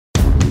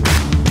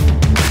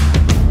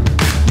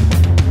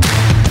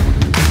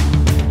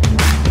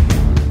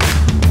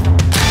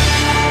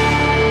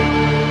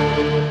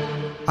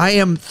I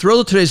am thrilled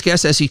with today's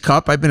guest, S.E.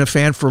 Cupp. I've been a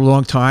fan for a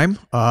long time.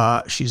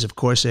 She's, of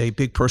course, a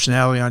big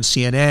personality on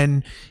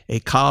CNN,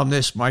 a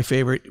columnist. My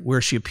favorite, where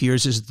she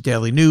appears, is the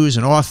Daily News,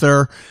 an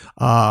author,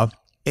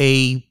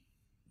 a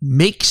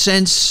make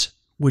sense,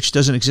 which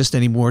doesn't exist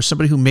anymore.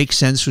 Somebody who makes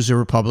sense, who's a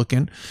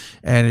Republican,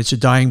 and it's a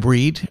dying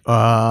breed.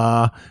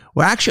 Well,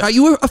 actually, are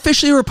you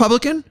officially a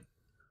Republican?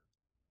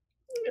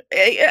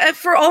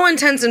 For all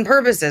intents and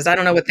purposes. I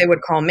don't know what they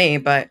would call me,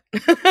 but...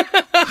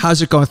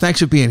 How's it going? Thanks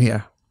for being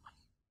here.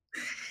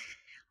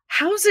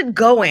 How's it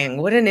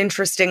going? What an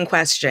interesting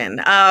question.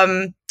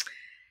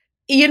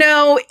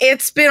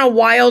 It's been a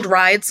wild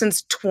ride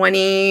since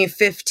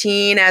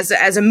 2015 as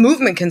a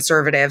movement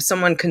conservative,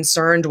 someone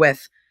concerned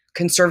with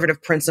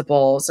conservative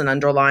principles and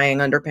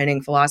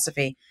underpinning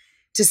philosophy,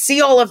 to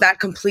see all of that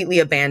completely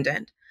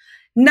abandoned.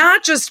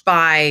 Not just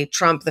by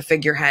Trump, the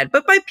figurehead,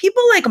 but by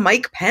people like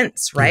Mike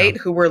Pence, right?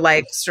 Yeah. Who were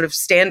like sort of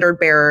standard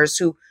bearers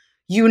who,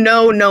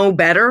 know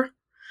better.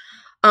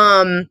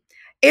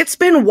 It's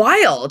been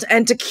wild.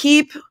 And to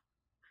keep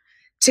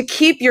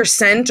your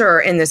center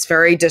in this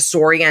very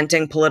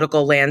disorienting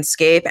political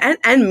landscape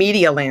and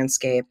media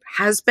landscape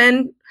has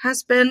been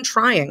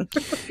trying.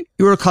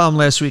 You wrote a column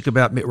last week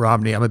about Mitt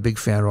Romney. I'm a big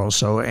fan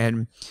also.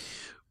 And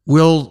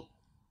will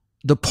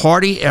the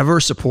party ever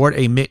support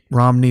a Mitt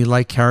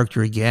Romney-like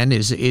character again?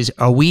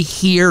 Are we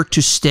here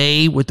to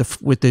stay with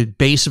the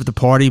base of the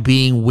party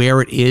being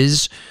where it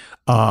is?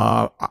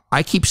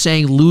 I keep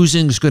saying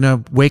losing is going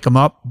to wake them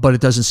up, but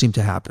it doesn't seem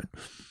to happen.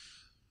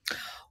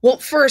 Well,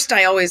 first,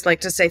 I always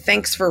like to say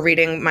thanks for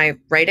reading my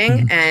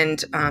writing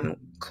and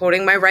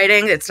quoting my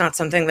writing. It's not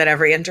something that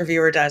every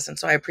interviewer does, and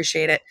so I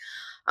appreciate it.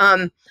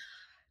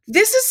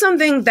 This is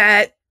something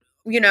that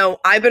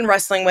I've been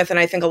wrestling with, and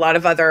I think a lot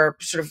of other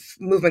sort of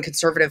movement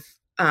conservatives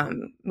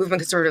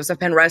have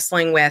been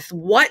wrestling with.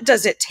 What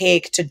does it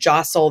take to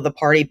jostle the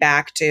party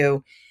back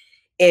to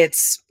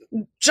its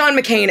John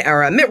McCain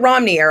era, Mitt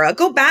Romney era?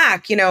 Go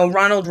back,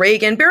 Ronald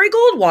Reagan, Barry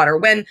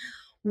Goldwater,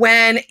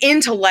 when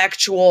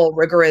intellectual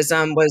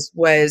rigorism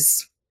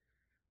was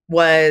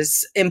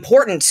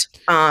important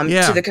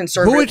to the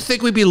conservatives. Who would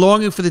think we'd be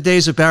longing for the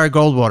days of Barry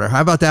Goldwater?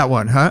 How about that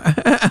one, huh?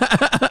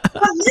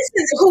 Well,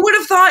 listen, who would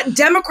have thought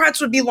Democrats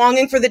would be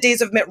longing for the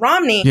days of Mitt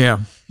Romney? Yeah.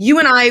 You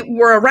and I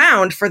were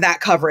around for that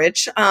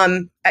coverage,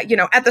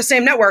 at the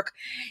same network.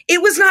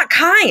 It was not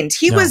kind.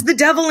 He was the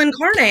devil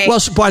incarnate. Well,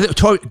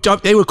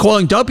 they were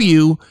calling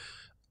W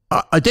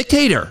a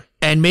dictator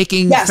and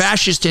making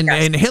fascist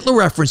and Hitler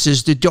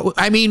references.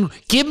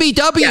 Give me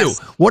W. Yes.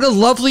 What a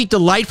lovely,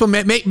 delightful,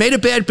 made a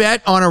bad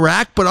bet on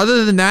Iraq. But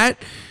other than that,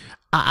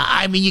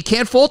 you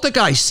can't fault the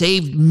guy.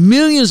 Saved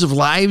millions of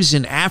lives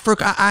in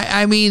Africa.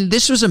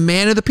 This was a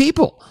man of the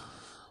people.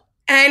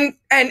 And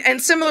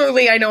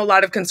similarly, I know a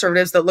lot of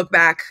conservatives that look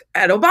back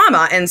at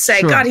Obama and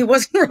say, God, he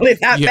wasn't really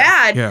that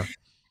bad. Yeah.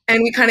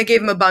 And we kind of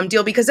gave him a bum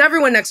deal because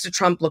everyone next to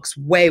Trump looks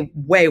way,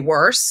 way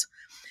worse.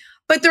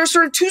 But there are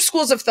sort of two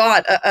schools of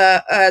thought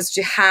as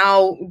to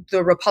how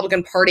the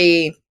Republican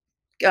Party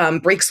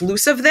breaks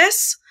loose of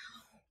this.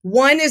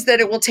 One is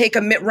that it will take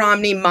a Mitt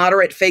Romney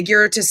moderate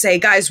figure to say,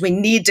 guys, we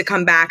need to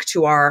come back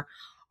to our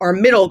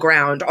middle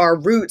ground, our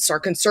roots, our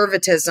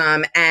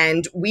conservatism,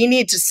 and we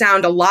need to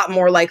sound a lot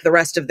more like the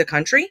rest of the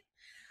country.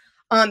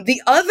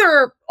 The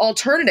other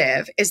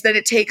alternative is that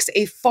it takes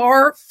a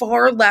far,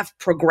 far left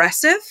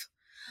progressive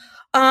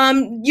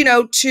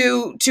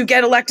to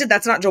get elected.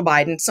 That's not Joe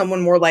Biden,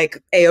 someone more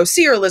like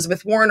AOC or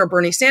Elizabeth Warren or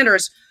Bernie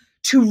Sanders,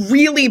 to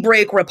really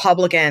break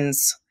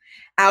Republicans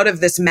out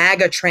of this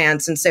MAGA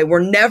trance and say, we're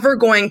never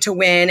going to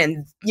win.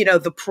 And,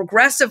 the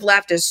progressive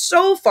left is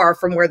so far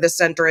from where the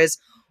center is.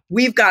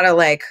 We've got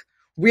to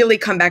really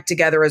come back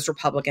together as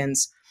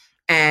Republicans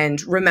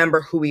and remember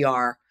who we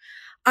are.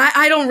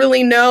 I don't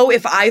really know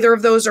if either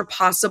of those are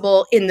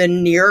possible in the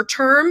near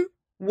term.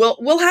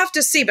 We'll have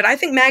to see, but I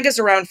think MAGA's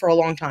around for a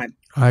long time.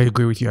 I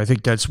agree with you. I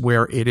think that's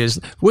where it is.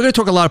 We're going to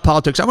talk a lot of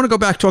politics. I want to go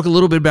back, talk a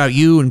little bit about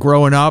you and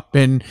growing up.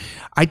 And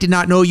I did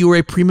not know you were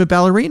a prima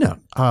ballerina.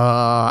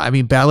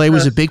 Ballet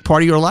was a big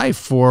part of your life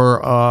for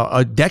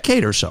a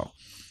decade or so.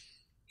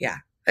 Yeah,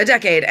 a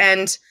decade.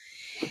 And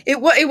it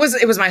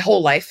was my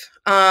whole life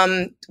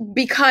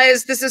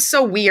because this is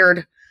so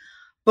weird.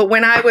 But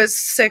when I was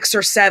 6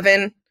 or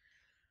 7,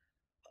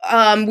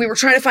 we were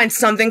trying to find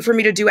something for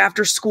me to do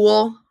after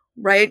school,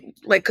 right?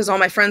 Because all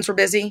my friends were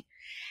busy.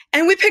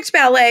 And we picked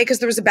ballet because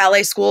there was a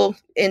ballet school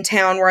in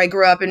town where I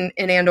grew up in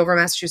Andover,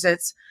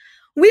 Massachusetts.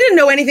 We didn't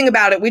know anything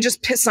about it. We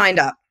just signed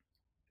up.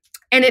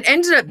 And it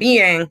ended up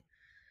being,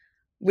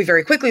 we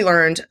very quickly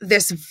learned,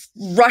 this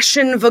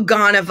Russian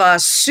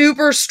Vaganova,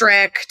 super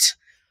strict,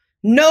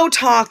 no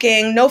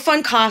talking, no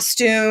fun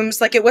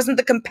costumes. It wasn't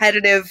the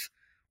competitive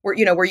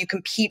where you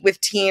compete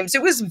with teams.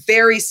 It was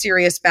very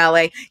serious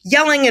ballet,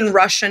 yelling in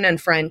Russian and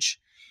French.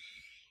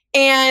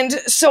 And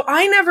so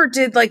I never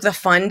did the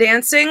fun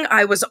dancing.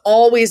 I was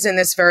always in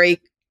this very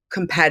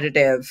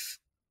competitive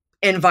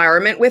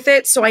environment with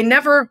it. So I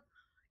never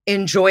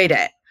enjoyed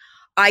it.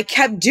 I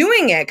kept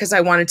doing it because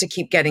I wanted to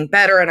keep getting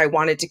better and I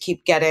wanted to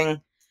keep getting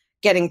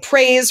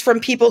praise from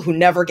people who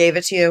never gave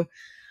it to you.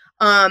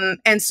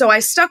 And so I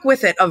stuck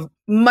with it of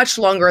much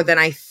longer than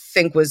I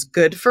think was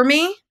good for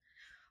me.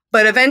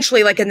 But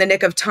eventually, like in the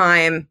nick of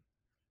time,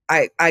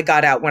 I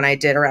got out when I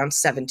did around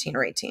 17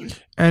 or 18.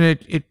 And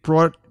it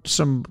brought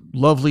some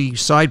lovely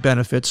side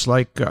benefits,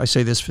 like I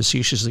say this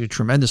facetiously,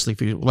 tremendously,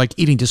 for you, like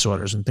eating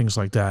disorders and things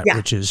like that, Yeah.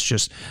 which is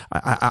just,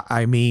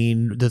 I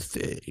mean,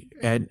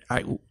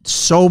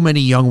 so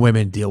many young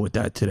women deal with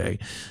that today.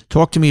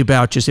 Talk to me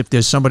about just if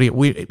there's somebody,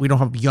 we don't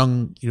have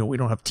young, we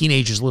don't have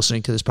teenagers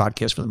listening to this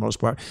podcast for the most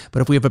part,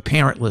 but if we have a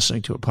parent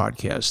listening to a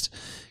podcast,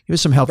 give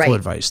us some helpful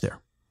advice there.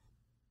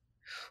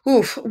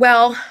 Oof.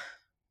 Well,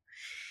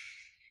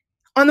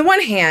 on the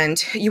one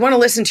hand, you want to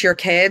listen to your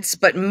kids,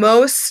 but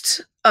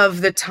most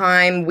of the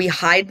time we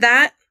hide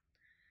that,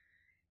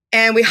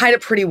 and we hide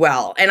it pretty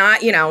well. And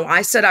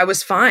I said I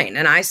was fine,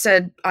 and I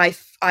said I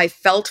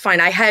felt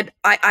fine. I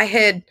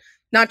had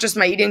not just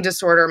my eating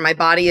disorder, my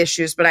body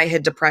issues, but I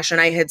had depression,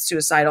 I had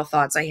suicidal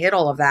thoughts, I had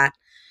all of that.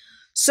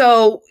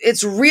 So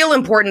it's real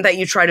important that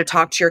you try to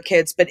talk to your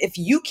kids, but if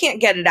you can't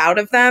get it out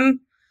of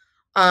them,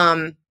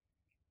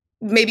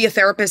 maybe a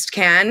therapist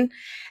can.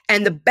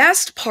 And the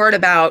best part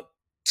about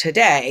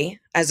today,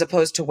 as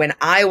opposed to when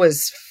I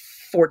was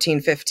 14,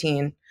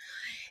 15,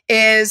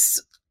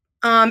 is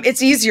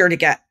it's easier to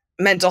get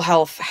mental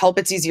health help.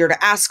 It's easier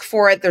to ask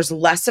for it. There's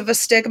less of a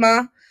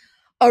stigma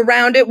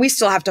around it. We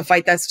still have to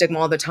fight that stigma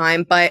all the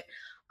time, but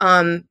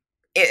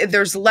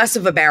there's less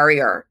of a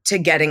barrier to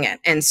getting it.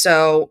 And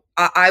so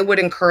I would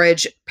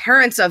encourage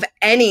parents of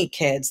any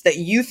kids that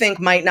you think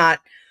might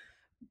not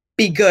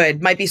be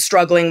good, might be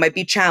struggling, might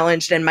be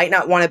challenged, and might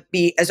not want to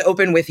be as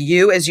open with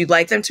you as you'd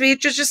like them to be,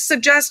 just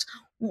suggest,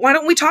 why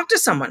don't we talk to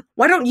someone?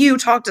 Why don't you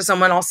talk to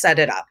someone? I'll set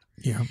it up.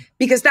 Yeah.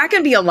 Because that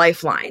can be a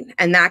lifeline,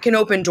 and that can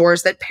open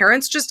doors that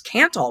parents just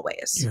can't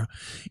always. Yeah.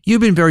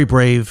 You've been very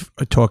brave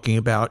talking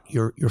about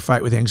your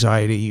fight with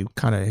anxiety. You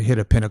kind of hit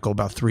a pinnacle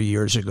about 3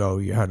 years ago.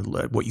 You had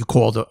what you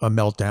called a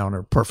meltdown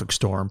or perfect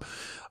storm.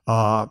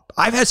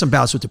 I've had some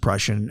bouts with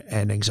depression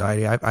and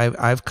anxiety.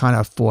 I've kind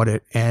of fought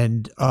it,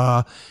 and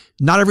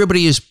not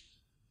everybody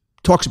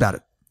talks about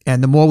it.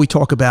 And the more we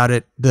talk about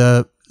it,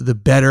 the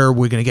better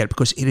we're going to get,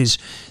 because it is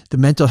the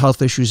mental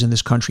health issues in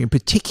this country, and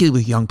particularly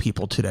with young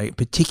people today,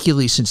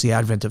 particularly since the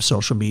advent of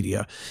social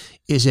media,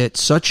 is at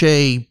such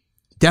a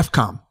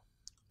DEFCON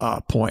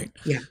point.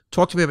 Yeah.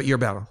 Talk to me about your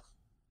battle.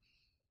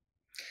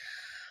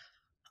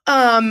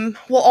 Well,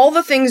 all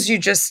the things you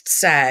just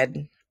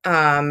said,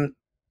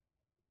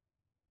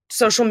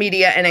 social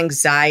media and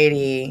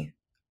anxiety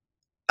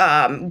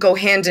go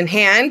hand in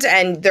hand,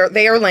 and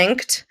they are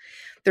linked.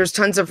 There's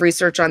tons of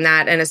research on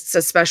that, and it's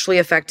especially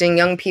affecting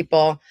young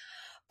people.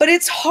 But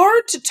it's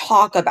hard to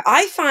talk about.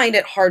 I find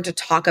it hard to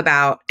talk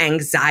about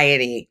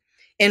anxiety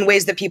in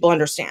ways that people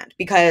understand,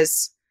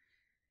 because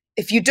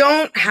if you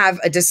don't have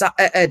a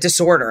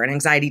disorder, an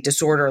anxiety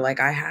disorder like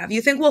I have,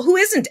 you think, well, who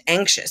isn't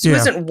anxious? Who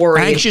isn't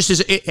worried?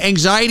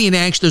 Anxiety and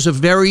angst, those are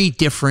very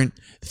different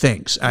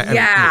things.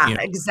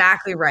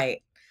 Exactly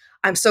right.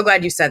 I'm so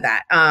glad you said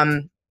that.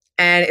 And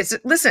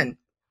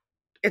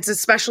it's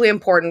especially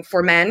important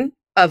for men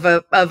of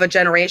a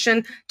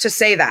generation to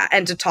say that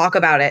and to talk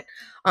about it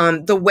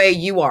the way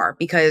you are,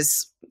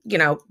 because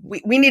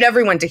we need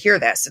everyone to hear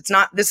this.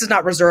 This is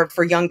not reserved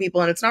for young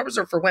people, and it's not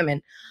reserved for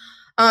women.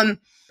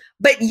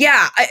 But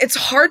yeah, it's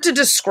hard to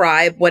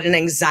describe what an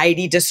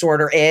anxiety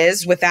disorder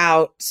is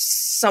without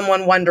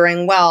someone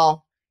wondering,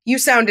 well, you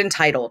sound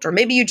entitled, or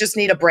maybe you just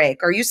need a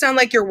break, or you sound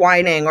like you're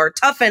whining, or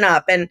toughen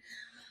up. And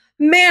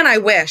man, I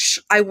wish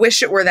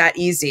it were that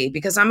easy,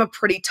 because I'm a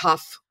pretty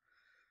tough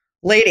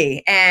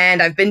lady, and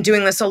I've been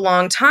doing this a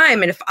long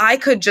time. And if I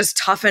could just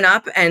toughen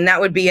up and that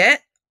would be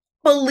it,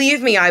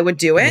 believe me, I would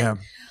do it. Yeah.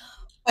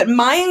 But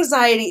my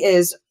anxiety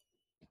is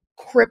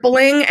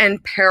crippling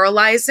and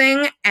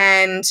paralyzing,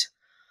 and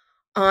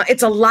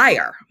it's a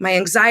liar. My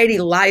anxiety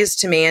lies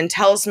to me and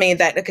tells me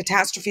that a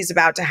catastrophe is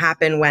about to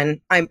happen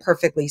when I'm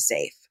perfectly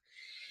safe.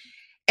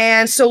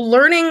 And so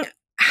learning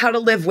how to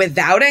live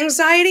without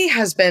anxiety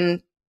has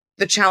been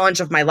the challenge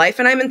of my life.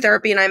 And I'm in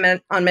therapy, and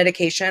I'm on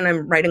medication.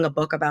 I'm writing a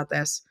book about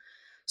this.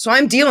 So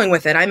I'm dealing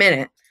with it. I'm in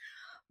it.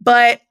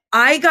 But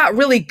I got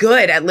really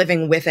good at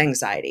living with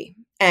anxiety,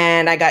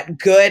 and I got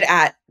good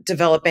at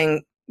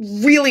developing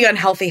really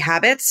unhealthy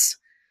habits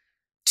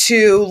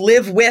to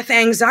live with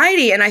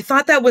anxiety. And I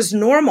thought that was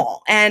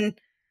normal. And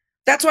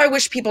that's why I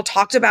wish people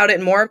talked about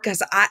it more,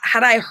 because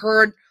had I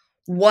heard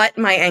what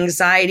my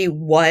anxiety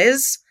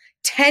was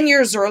 10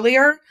 years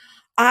earlier,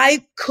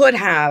 I could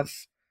have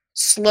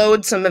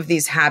slowed some of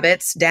these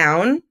habits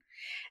down,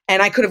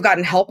 and I could have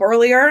gotten help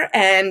earlier,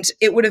 and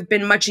it would have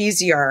been much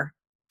easier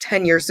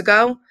 10 years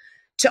ago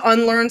to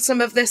unlearn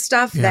some of this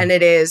stuff than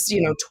it is,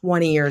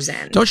 20 years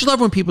in. Don't you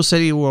love when people say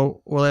to you,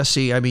 well,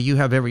 Essie, I mean, you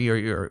have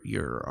you're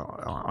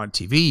on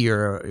TV,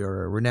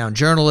 you're a renowned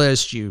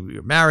journalist,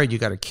 you're married, you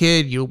got a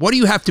kid, what do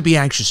you have to be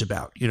anxious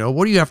about?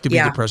 What do you have to be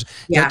depressed?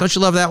 Yeah. Don't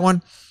you love that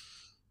one?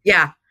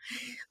 Yeah.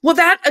 Well,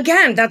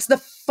 that's the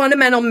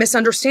fundamental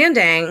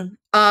misunderstanding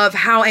of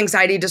how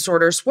anxiety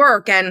disorders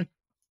work. And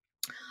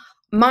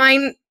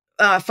mine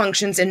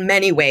functions in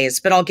many ways,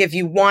 but I'll give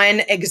you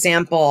one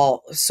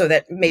example so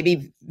that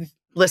maybe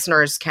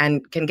listeners can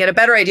get a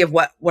better idea of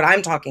what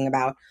I'm talking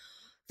about.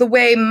 The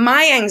way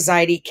my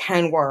anxiety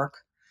can work,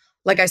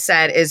 like I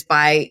said, is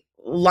by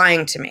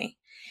lying to me.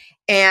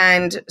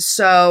 And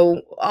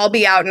so I'll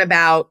be out and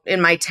about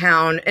in my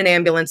town, an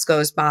ambulance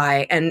goes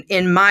by, and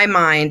in my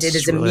mind, it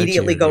is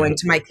immediately going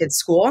to my kid's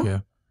school. Yeah.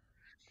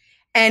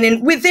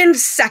 And within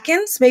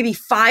seconds, maybe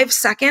 5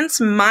 seconds,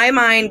 my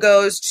mind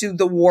goes to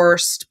the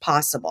worst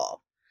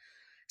possible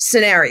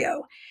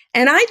scenario.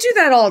 And I do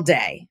that all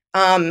day.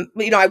 I'm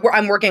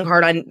working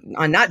hard on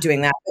not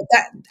doing that. But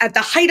that at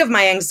the height of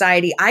my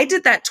anxiety, I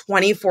did that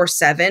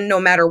 24/7, no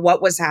matter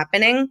what was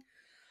happening.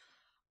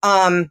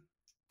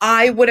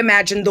 I would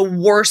imagine the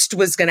worst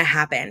was going to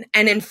happen.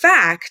 And in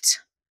fact,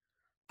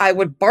 I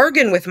would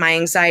bargain with my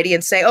anxiety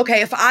and say,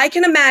 okay, if I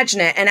can imagine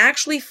it and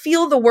actually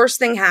feel the worst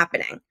thing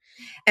happening,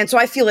 and so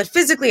I feel it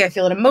physically, I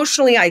feel it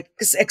emotionally, I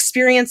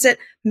experience it,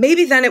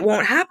 maybe then it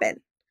won't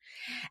happen.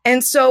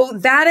 And so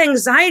that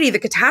anxiety, the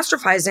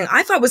catastrophizing,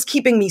 I thought was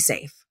keeping me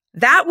safe.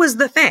 That was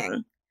the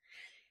thing,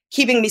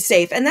 keeping me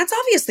safe. And that's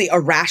obviously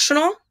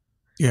irrational.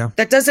 Yeah.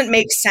 That doesn't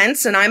make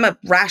sense. And I'm a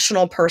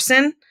rational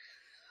person.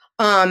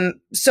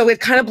 So it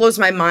kind of blows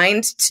my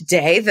mind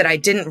today that I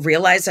didn't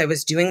realize I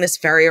was doing this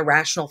very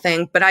irrational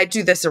thing, but I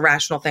do this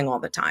irrational thing all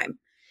the time.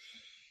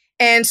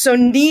 And so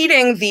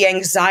needing the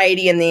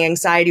anxiety and the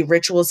anxiety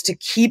rituals to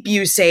keep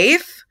you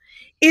safe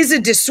is a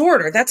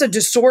disorder. That's a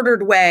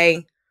disordered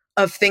way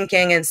of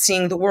thinking and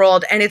seeing the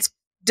world. And it's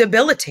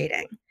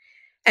debilitating.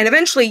 And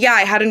eventually,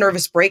 I had a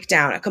nervous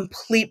breakdown, a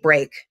complete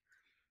break,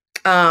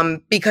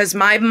 because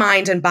my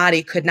mind and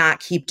body could not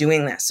keep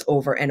doing this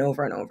over and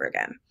over and over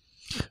again.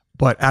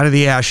 But out of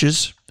the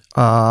ashes,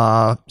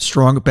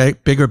 stronger,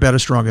 bigger, better,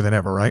 stronger than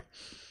ever, right?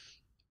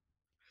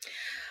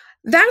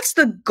 That's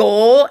the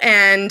goal.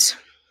 And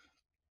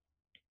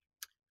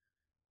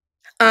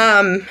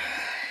I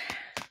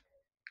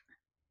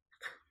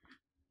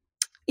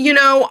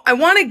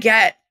want to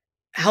get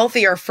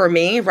healthier for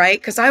me, right?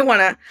 Because I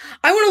want to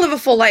live a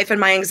full life, and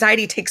my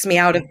anxiety takes me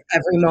out of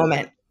every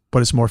moment.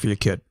 But it's more for your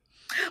kid.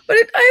 But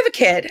I have a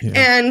kid,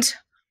 and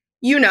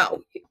you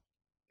know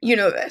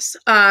this.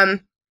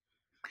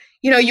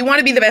 You want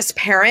to be the best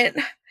parent.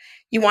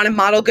 You want to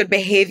model good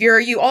behavior.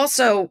 You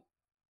also,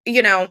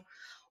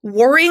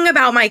 worrying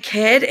about my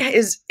kid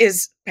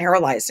is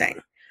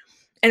paralyzing.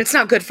 And it's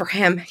not good for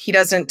him. He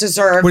doesn't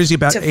deserve what is he,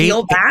 about to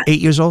feel that. 8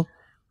 years old?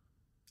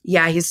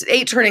 Yeah, he's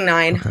 8 turning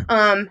 9.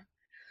 Okay.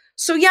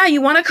 So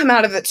you want to come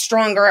out of it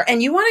stronger,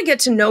 and you want to get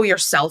to know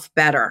yourself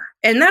better.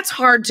 And that's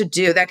hard to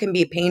do. That can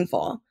be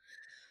painful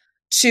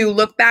to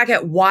look back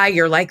at why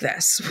you're like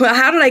this. Well,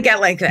 how did I get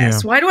like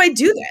this? Yeah. Why do I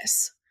do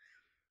this?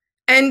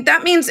 And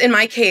that means in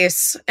my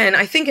case, and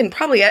I think in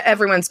probably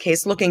everyone's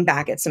case, looking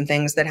back at some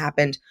things that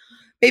happened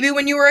maybe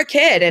when you were a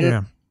kid,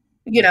 and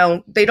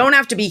they don't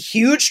have to be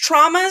huge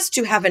traumas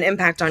to have an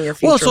impact on your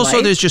future. Well, it's also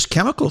life. there's just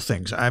chemical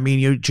things. I mean,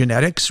 your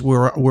genetics.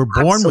 We're born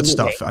Absolutely. with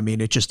stuff. I mean,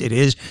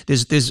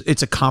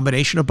 it's a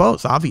combination of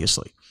both,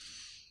 obviously.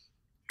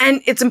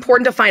 And it's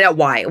important to find out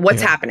why.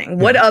 What's happening?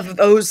 What of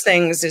those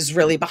things is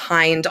really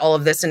behind all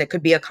of this? And it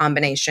could be a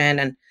combination.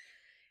 And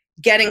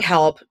getting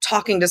help,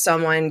 talking to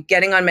someone,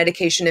 getting on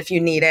medication if you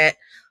need it,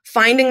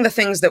 finding the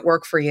things that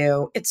work for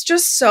you. It's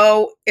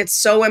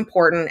so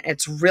important.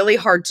 It's really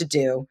hard to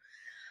do.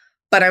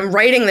 But I'm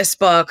writing this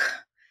book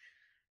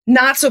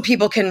not so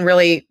people can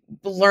really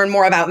learn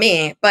more about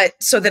me, but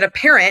so that a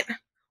parent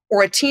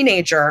or a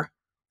teenager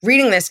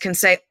reading this can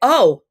say,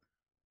 oh,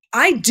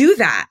 I do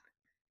that.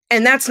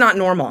 And that's not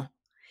normal.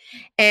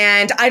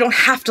 And I don't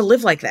have to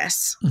live like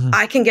this. Mm-hmm.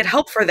 I can get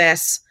help for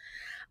this.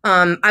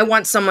 I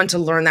want someone to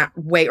learn that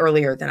way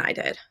earlier than I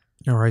did.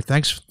 All right.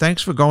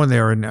 Thanks for going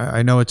there. And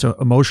I know it's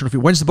emotional for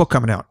you. When's the book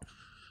coming out?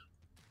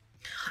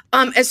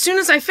 As soon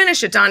as I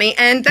finish it, Donnie.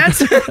 And that's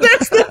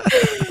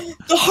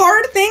the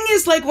hard thing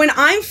is, like, when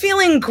I'm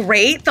feeling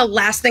great, the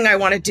last thing I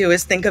want to do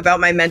is think about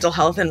my mental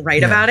health and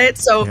write about it.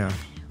 So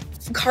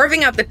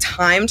carving out the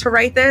time to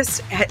write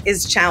this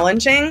is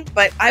challenging,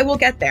 but I will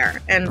get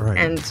there.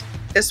 And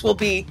this will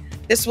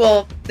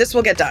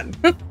get done.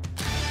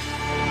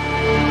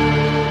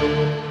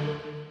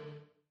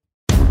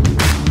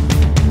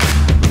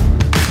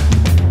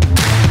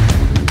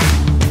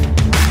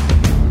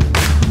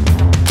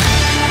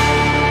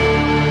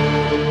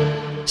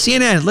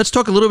 CNN, let's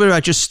talk a little bit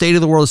about just state of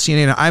the world of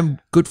CNN. I'm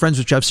good friends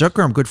with Jeff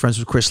Zucker. I'm good friends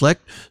with Chris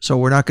Licht. So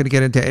we're not going to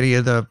get into any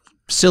of the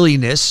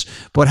silliness,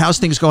 but how's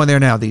things going there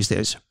now these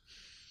days?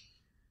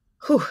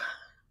 Whew.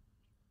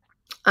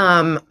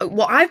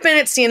 Well, I've been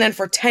at CNN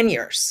for 10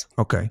 years.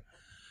 Okay.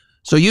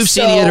 So you've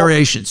seen the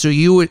iteration. So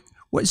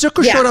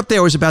Zucker showed up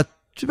there was about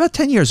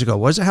 10 years ago,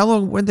 was it? How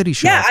long, when did he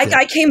show up? Yeah,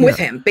 I came with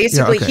him.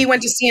 Basically, he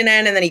went to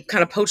CNN and then he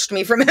kind of poached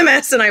me from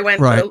MS and I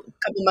went a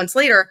couple months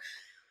later.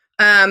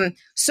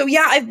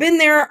 I've been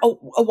there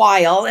a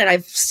while and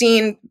I've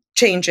seen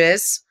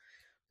changes,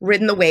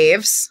 ridden the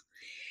waves.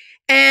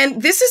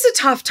 And this is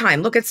a tough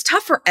time. Look, it's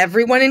tough for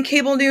everyone in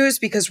cable news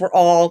because we're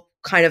all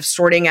kind of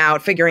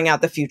figuring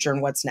out the future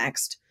and what's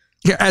next.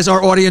 Yeah, as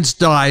our audience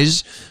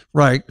dies,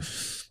 right?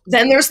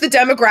 Then there's the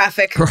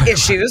demographic Right.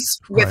 issues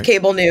with Right.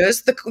 cable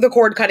news, the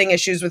cord cutting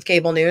issues with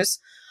cable news,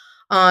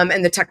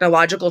 and the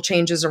technological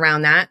changes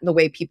around that, the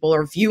way people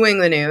are viewing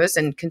the news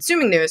and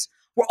consuming news.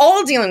 We're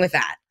all dealing with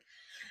that.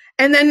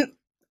 And then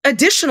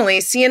additionally,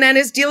 CNN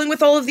is dealing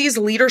with all of these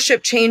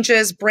leadership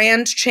changes,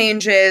 brand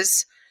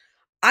changes.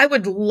 I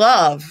would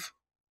love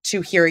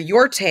to hear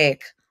your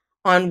take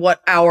on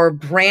what our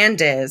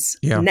brand is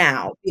Yeah.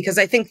 now, because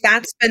I think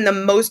that's been the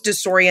most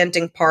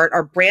disorienting part.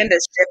 Our brand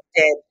has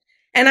shifted,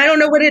 and I don't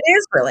know what it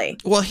is really.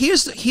 Well,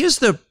 here's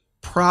the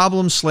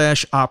problem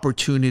 /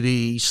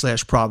 opportunity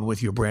 / problem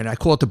with your brand. I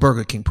call it the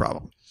Burger King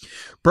problem.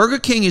 Burger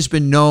King has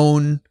been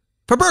known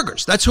for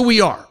burgers. That's who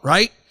we are,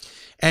 right?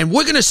 And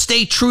we're going to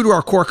stay true to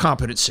our core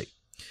competency.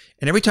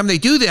 And every time they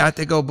do that,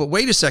 they go, but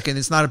wait a second,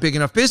 it's not a big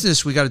enough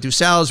business. We got to do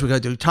salads. We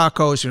got to do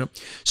tacos.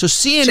 So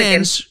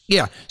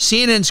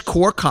CNN's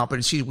core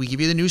competency, we give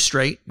you the news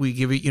straight. We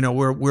give you,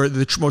 we're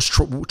the most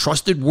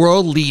trusted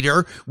world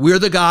leader. We're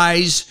the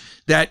guys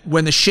that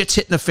when the shit's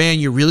hitting the fan,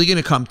 you're really going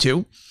to come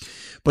to.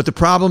 But the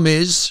problem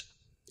is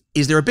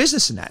there a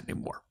business in that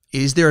anymore?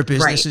 Is there a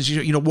business?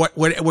 Right.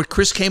 What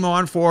Chris came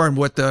on for and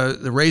what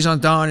the raison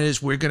d'etre is,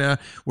 we're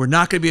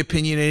not going to be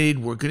opinionated.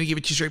 We're going to give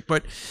it to you straight.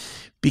 But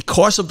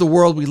because of the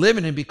world we live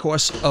in and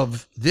because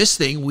of this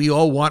thing, we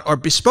all want our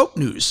bespoke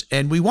news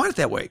and we want it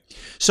that way.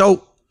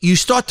 So you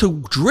start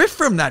to drift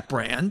from that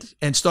brand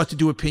and start to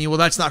do opinion. Well,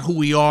 that's not who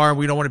we are.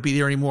 We don't want to be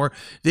there anymore.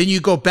 Then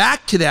you go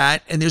back to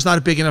that and there's not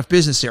a big enough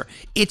business there.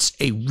 It's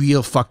a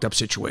real fucked up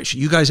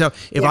situation. You guys have,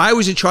 if I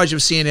was in charge of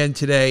CNN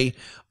today,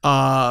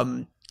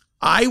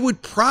 I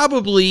would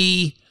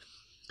probably,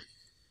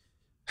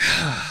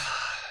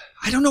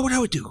 I don't know what I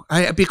would do.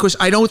 Because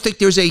I don't think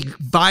there's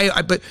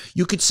but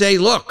you could say,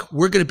 look,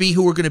 we're going to be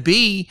who we're going to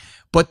be,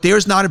 but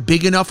there's not a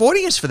big enough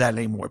audience for that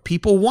anymore.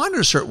 People want it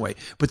a certain way.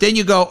 But then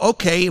you go,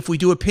 okay, if we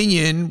do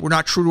opinion, we're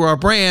not true to our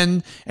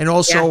brand. And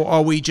also,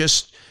 are we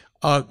just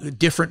a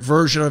different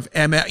version of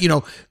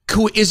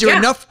is there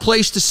enough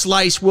place to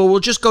slice? Well, we'll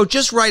just go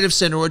just right of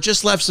center or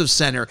just left of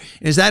center.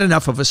 Is that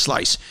enough of a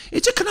slice?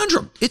 It's a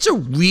conundrum. It's a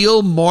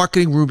real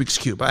marketing Rubik's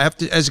Cube. I have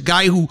to, as a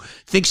guy who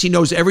thinks he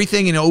knows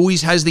everything and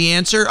always has the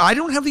answer, I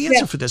don't have the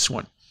answer for this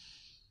one.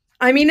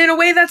 I mean, in a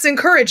way that's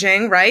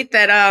encouraging, right?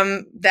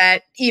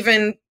 That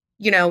even,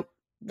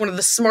 one of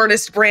the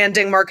smartest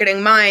branding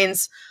marketing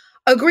minds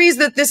agrees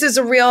that this is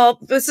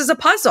a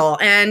puzzle.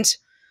 And,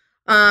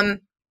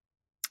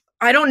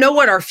 I don't know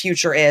what our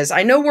future is.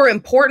 I know we're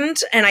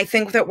important, and I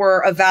think that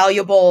we're a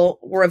valuable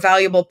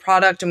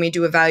product, and we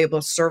do a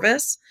valuable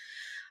service.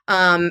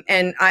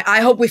 And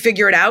I hope we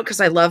figure it out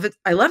because I love it.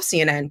 I love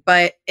CNN,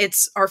 but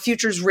our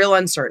future's real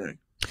uncertain.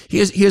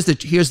 Here's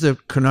the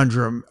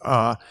conundrum.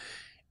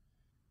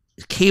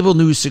 Cable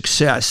news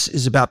success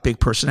is about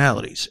big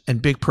personalities,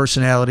 and big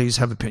personalities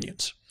have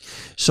opinions.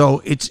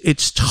 So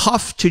it's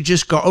tough to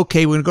just go,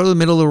 okay, we're going to go to the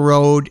middle of the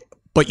road.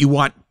 But you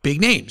want big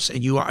names,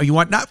 and you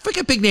want not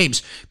forget big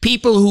names,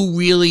 people who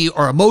really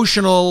are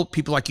emotional,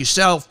 people like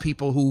yourself,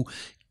 people who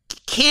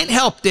can't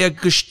help their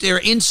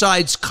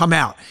insides come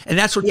out, and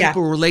that's what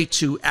people relate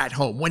to at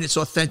home when it's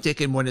authentic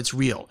and when it's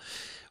real.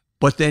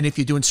 But then if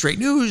you're doing straight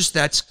news,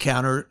 that's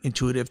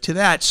counterintuitive to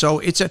that. So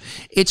it's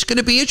going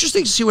to be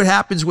interesting to see what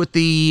happens with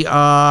the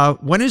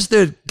when is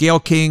the Gayle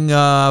King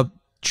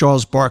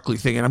Charles Barkley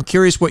thing, and I'm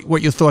curious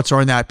what your thoughts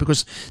are on that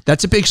because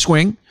that's a big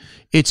swing.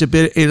 It's a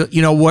bit,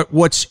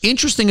 what's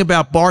interesting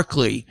about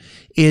Barkley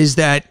is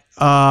that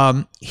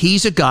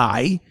he's a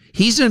guy,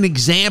 he's an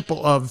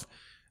example of,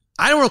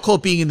 I don't want to call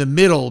it being in the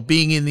middle,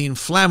 being in the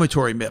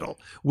inflammatory middle,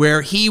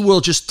 where he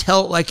will just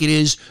tell it like it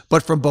is,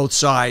 but from both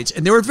sides.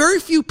 And there are very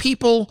few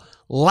people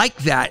like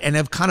that and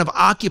have kind of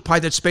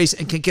occupied that space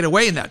and can get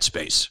away in that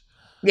space.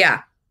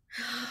 Yeah.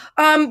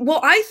 Well,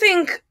 I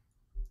think,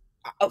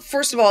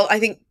 first of all, I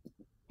think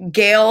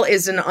Gayle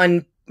is an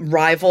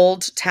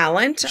unrivaled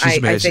talent. She's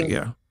amazing, I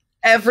think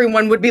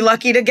everyone would be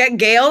lucky to get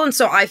Gayle. And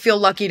so I feel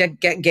lucky to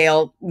get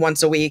Gayle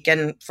once a week.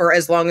 And for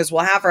as long as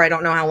we'll have her, I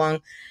don't know how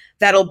long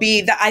that'll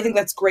be. I think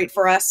that's great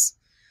for us.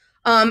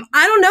 I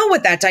don't know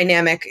what that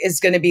dynamic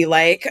is going to be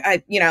like.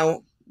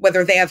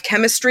 Whether they have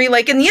chemistry,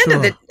 like at the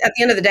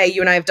end of the day,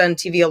 you and I have done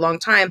TV a long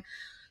time.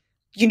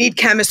 You need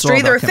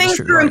chemistry. There are things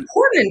that are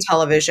important in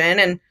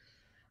television,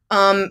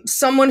 and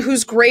someone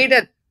who's great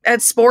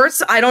at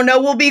sports, I don't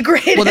know, will be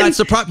great. Well, that's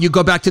the problem. You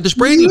go back to this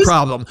branding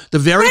problem. The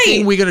very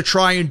thing we're going to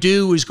try and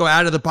do is go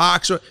out of the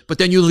box, but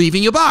then you're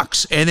leaving your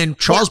box. And then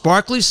Charles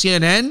Barkley,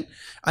 CNN.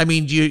 I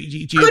mean,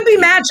 you could be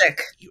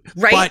magic,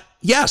 right? But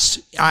yes,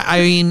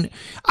 I mean,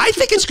 I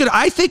think it's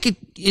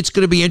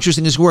going to be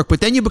interesting as work. But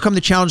then you become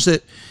the challenge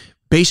that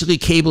basically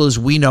cable, as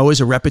we know,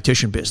 is a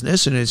repetition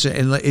business, and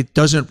it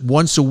doesn't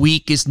once a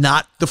week is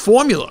not the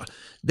formula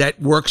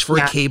that works for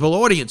a cable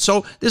audience.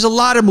 So there's a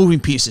lot of moving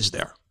pieces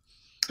there.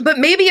 But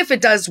maybe if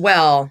it does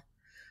well,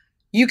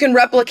 you can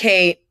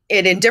replicate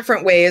it in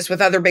different ways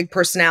with other big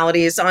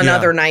personalities on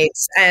other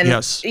nights. And,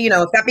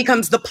 if that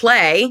becomes the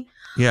play,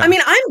 I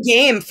mean, I'm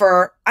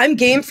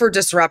game for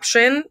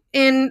disruption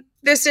in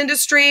this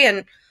industry.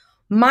 And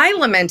my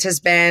lament has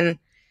been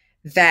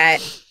that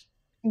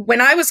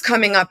when I was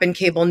coming up in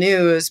cable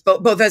news,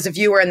 both as a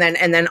viewer and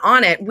then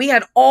on it, we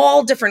had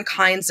all different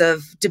kinds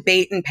of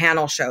debate and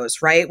panel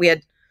shows, right? We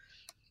had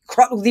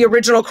the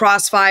original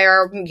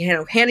Crossfire,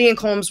 Handy and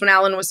Combs when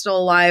Alan was still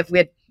alive. We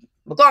had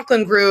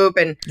McLaughlin Group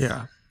and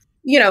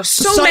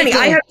so many.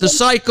 I had the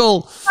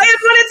Cycle. I had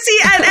one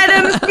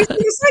at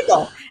the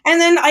Cycle,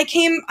 and then I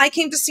came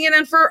to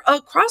CNN for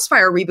a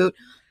Crossfire reboot.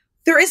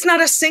 There is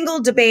not a single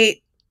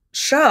debate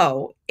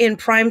show in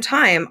prime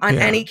time on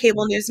any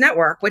cable news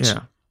network, which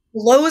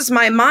blows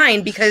my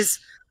mind, because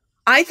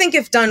I think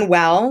if done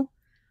well,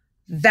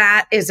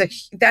 that's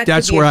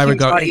where I would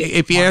go.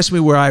 If you ask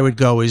me where I would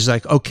go, is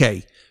like,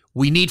 okay,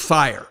 we need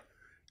fire.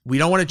 We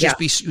don't want to just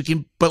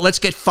but let's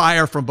get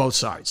fire from both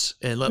sides,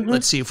 and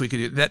let's see if we could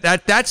do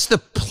that. That's the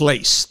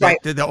place,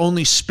 the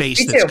only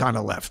space that's kind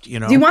of left. You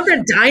want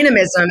the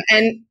dynamism,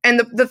 and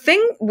the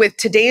thing with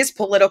today's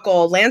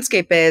political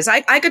landscape is,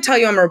 I could tell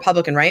you I'm a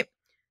Republican, right?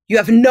 You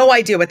have no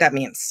idea what that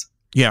means.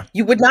 Yeah,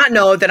 you would not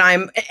know that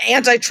I'm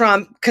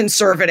anti-Trump,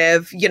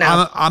 conservative.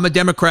 I'm a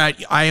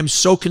Democrat. I am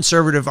so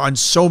conservative on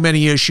so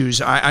many issues.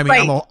 I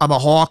mean, I'm a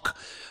hawk.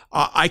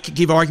 I could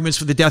give arguments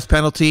for the death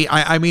penalty.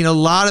 I mean, a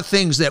lot of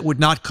things that would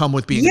not come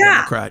with being a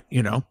Democrat,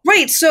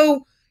 Right.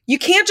 So you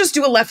can't just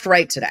do a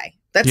left-right today.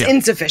 That's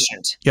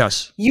insufficient.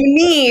 Yes. You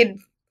need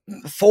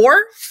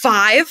 4,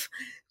 5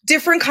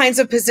 different kinds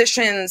of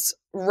positions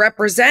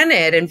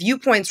represented and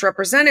viewpoints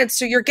represented.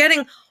 So you're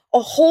getting the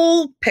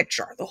whole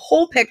picture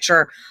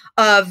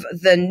of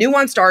the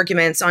nuanced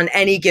arguments on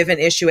any given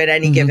issue at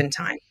any given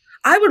time.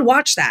 I would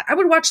watch that. I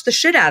would watch the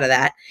shit out of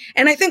that.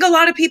 And I think a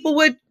lot of people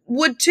would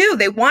too.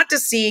 They want to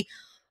see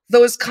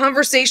those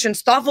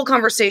conversations, thoughtful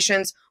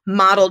conversations,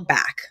 modeled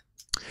back.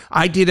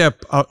 we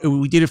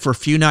did it for a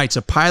few nights,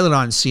 a pilot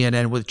on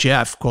CNN with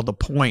Jeff called The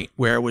Point,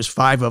 where it was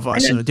 5 of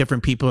us and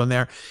different people in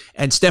there.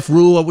 And Steph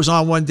Rula was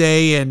on one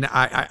day, and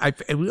a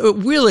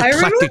really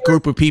eclectic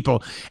group of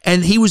people.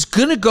 And he was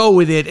going to go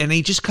with it, and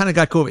he just kind of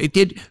got going. It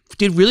did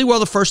really well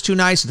the first 2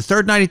 nights. The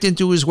third night it didn't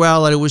do as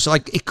well, and it was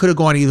like it could have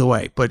gone either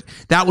way. But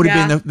that would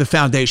have been the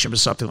foundation for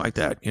something like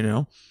that,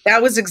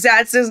 That was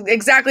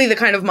exactly the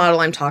kind of model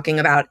I'm talking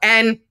about.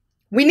 And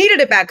we needed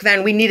it back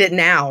then. We need it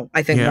now,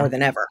 I think, more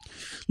than ever.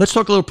 Let's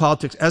talk a little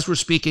politics. As we're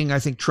speaking, I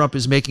think Trump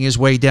is making his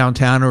way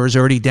downtown, or is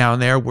already down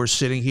there. We're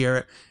sitting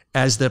here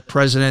as the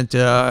president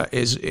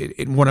is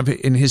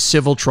in his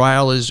civil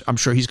trial. I'm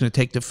sure he's going to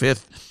take the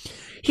 5th.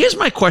 Here's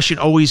my question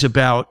always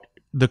about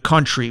the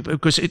country,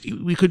 because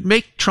we could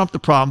make Trump the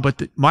problem,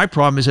 but my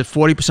problem is that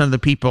 40% of the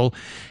people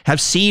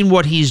have seen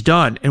what he's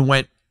done and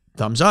went,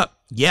 thumbs up.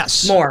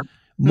 Yes.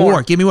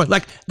 More. Give me one.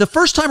 Like the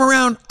first time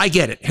around, I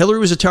get it. Hillary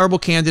was a terrible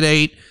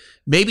candidate.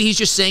 Maybe he's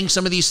just saying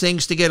some of these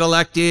things to get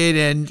elected,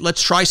 and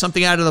let's try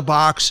something out of the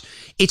box.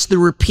 It's the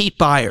repeat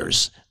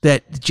buyers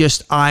that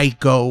just I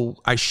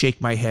shake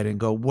my head and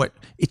go, what?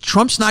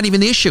 Trump's not even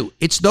the issue.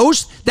 It's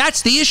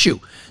that's the issue,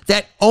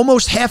 that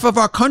almost half of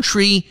our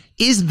country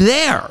is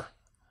there.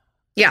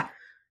 Yeah,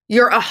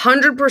 you're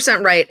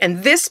 100% right.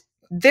 And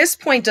this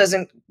point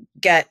doesn't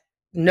get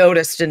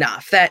noticed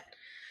enough, that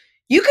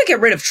you could get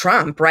rid of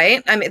Trump,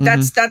 right? I mean,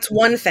 that's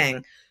one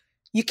thing.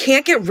 You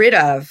can't get rid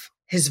of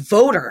his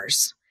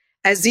voters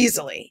as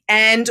easily.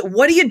 And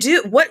what do you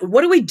do? What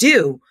do we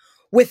do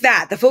with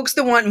that? The folks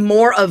that want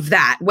more of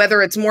that,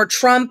 whether it's more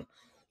Trump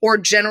or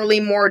generally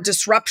more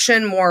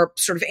disruption, more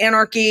sort of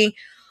anarchy,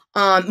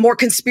 more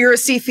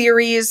conspiracy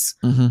theories.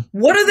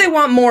 What do they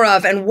want more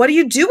of? And what do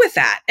you do with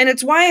that? And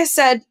it's why I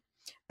said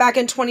back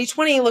in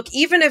 2020, look,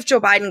 even if Joe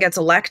Biden gets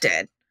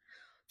elected,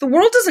 the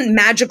world doesn't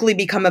magically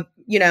become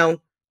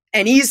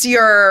an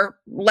easier,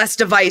 less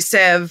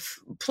divisive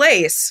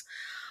place.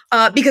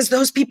 Because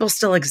those people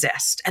still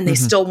exist, and they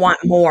still want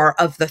more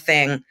of the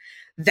thing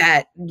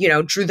that,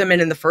 drew them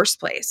in the first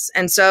place.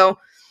 And so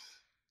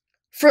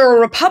for a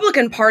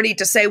Republican Party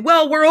to say,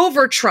 well, we're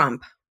over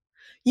Trump,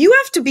 you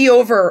have to be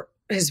over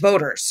his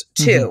voters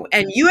too.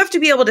 And you have to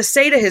be able to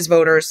say to his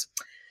voters,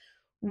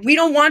 we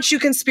don't want you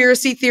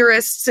conspiracy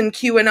theorists and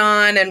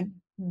QAnon and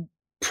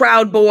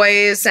Proud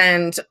Boys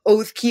and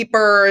Oath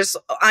Keepers.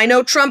 I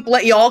know Trump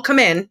let you all come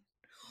in.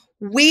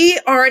 We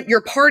aren't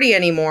your party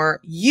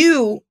anymore.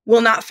 You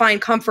will not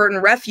find comfort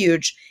and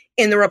refuge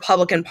in the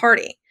Republican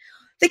Party.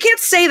 They can't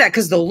say that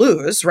because they'll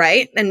lose,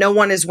 right? And no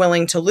one is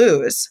willing to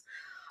lose.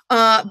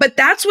 But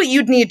that's what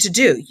you'd need to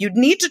do. You'd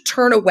need to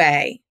turn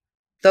away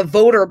the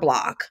voter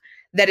bloc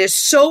that is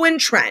so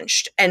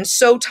entrenched and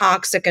so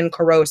toxic and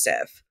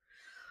corrosive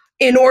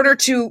in order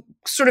to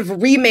sort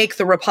of remake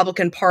the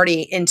Republican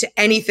Party into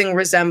anything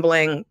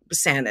resembling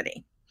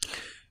sanity.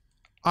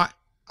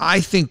 I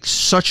think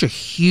such a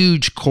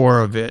huge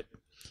core of it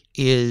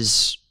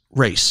is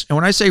race. And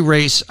when I say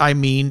race, I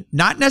mean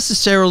not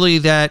necessarily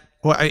that,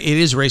 well, it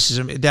is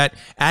racism, that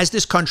as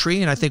this country,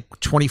 and I think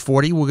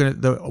 2040,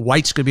 the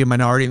whites going to be a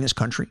minority in this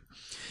country.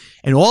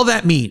 And all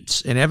that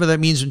means, and ever that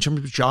means in terms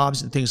of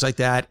jobs and things like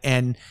that.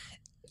 And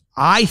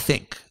I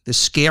think the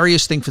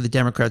scariest thing for the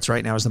Democrats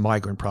right now is the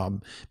migrant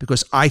problem,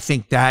 because I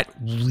think that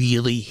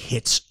really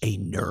hits a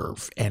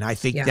nerve. And I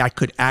think that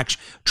could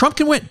Trump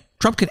can win.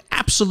 Trump can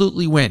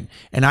absolutely win.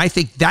 And I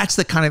think that's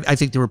I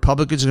think the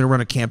Republicans are going to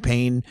run a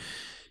campaign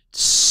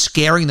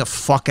scaring the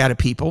fuck out of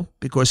people,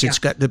 because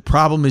the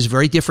problem is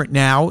very different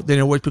now than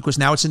it was, because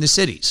now it's in the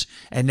cities,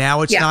 and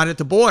now it's not at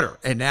the border,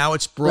 and now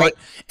it's brought,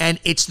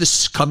 and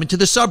it's coming to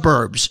the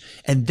suburbs.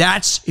 And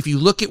that's, if you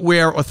look at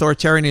where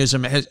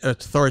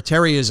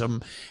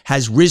authoritarianism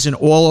has risen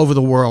all over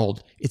the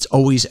world, it's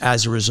always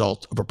as a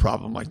result of a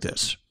problem like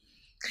this.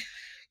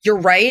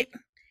 You're right.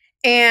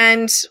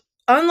 And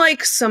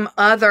unlike some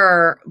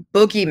other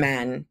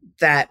boogeymen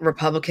that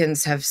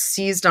Republicans have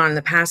seized on in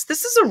the past,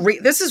 this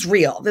is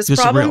real. This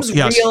problem's real.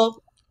 Yes.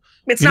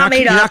 It's not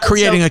made up. You're not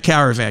creating a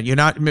caravan.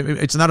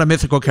 It's not a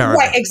mythical caravan.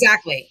 Right,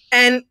 exactly.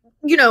 And,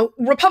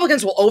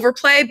 Republicans will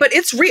overplay, but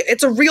it's real.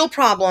 It's a real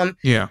problem.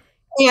 Yeah.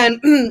 And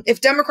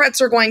if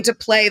Democrats are going to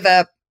play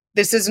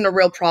this isn't a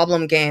real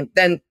problem game,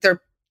 then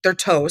they're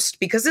toast,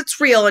 because it's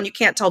real, and you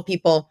can't tell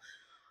people,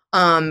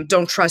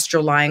 don't trust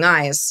your lying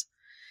eyes.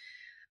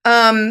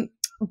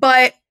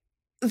 But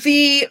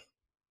the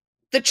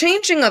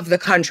changing of the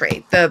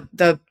country,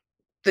 the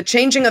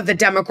changing of the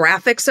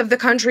demographics of the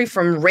country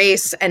from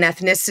race and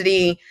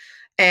ethnicity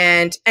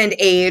and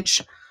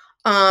age,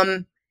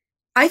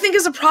 I think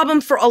is a problem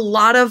for a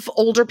lot of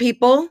older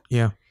people.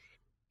 Yeah.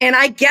 And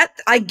I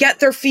get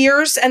their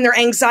fears and their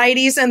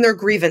anxieties and their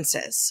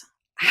grievances.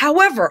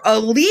 However, a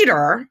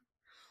leader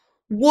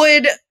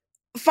would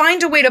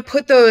find a way to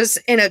put those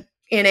in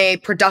a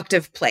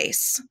productive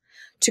place,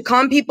 to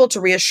calm people,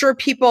 to reassure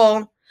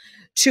people,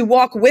 to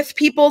walk with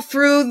people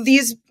through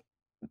these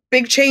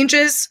big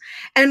changes.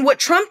 And what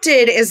Trump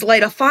did is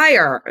light a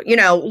fire,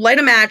 light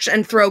a match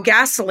and throw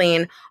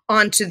gasoline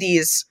onto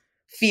these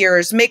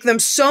fears, make them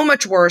so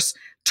much worse,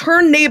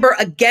 turn neighbor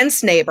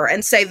against neighbor,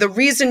 and say the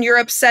reason you're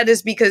upset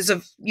is because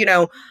of,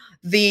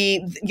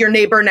 your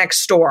neighbor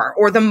next door,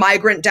 or the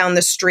migrant down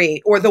the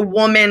street, or the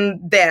woman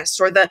this,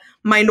 or the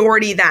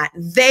minority that.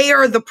 They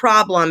are the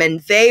problem, and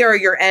they are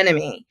your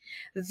enemy.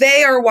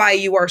 They are why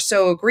you are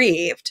so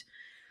aggrieved.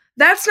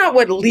 That's not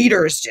what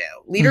leaders do.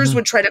 Leaders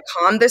would try to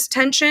calm this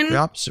tension. The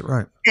opposite,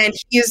 right. And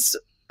he's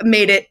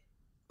made it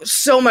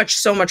so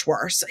much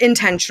worse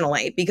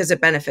intentionally, because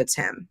it benefits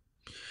him.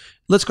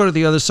 Let's go to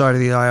the other side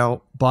of the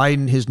aisle.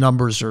 Biden, his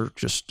numbers are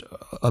just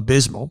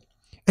abysmal.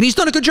 And he's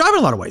done a good job in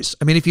a lot of ways.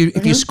 I mean, if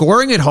you're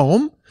scoring at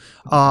home,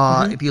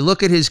 if you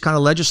look at his kind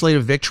of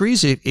legislative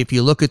victories, if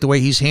you look at the way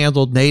he's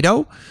handled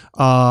NATO,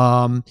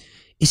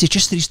 is it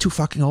just that he's too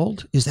fucking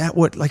old? Is that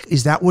what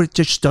it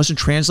just doesn't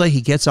translate?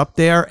 He gets up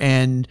there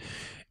and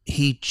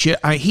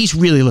he's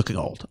really looking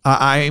old.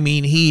 I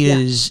mean, he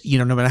is,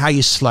 no matter how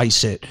you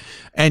slice it.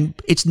 And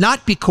it's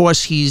not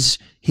because he's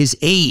his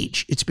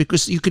age. It's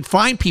because you could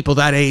find people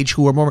that age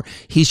who are more,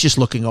 he's just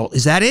looking old.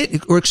 Is that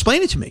it? Or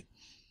explain it to me.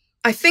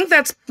 I think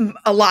that's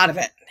a lot of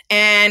it.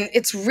 And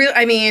it's real.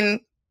 I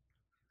mean,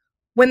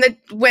 when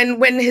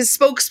his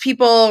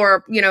spokespeople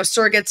or,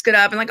 surrogates get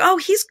up and like, oh,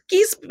 he's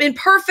in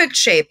perfect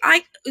shape.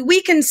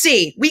 We can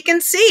see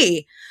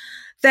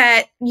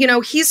that,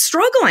 he's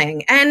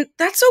struggling, and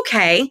that's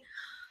okay.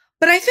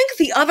 But I think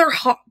the other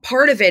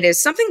part of it is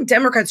something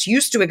Democrats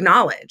used to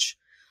acknowledge,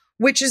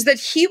 which is that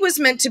he was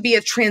meant to be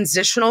a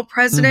transitional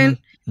president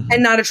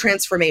and not a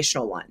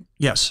transformational one.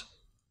 Yes.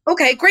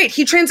 Okay, great.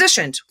 He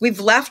transitioned. We've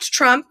left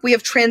Trump. We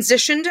have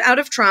transitioned out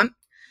of Trump.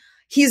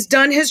 He's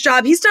done his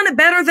job. He's done it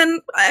better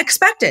than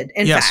expected,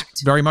 in fact.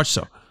 Yes, very much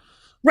so.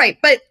 Right.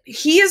 But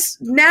he is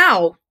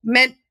now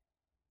meant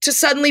to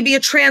suddenly be a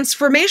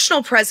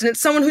transformational president,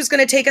 someone who's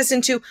going to take us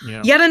into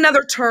yet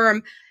another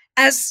term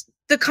as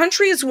the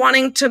country is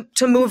wanting to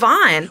move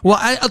on. Well,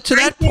 to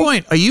that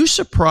point, are you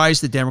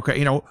surprised the Democrat,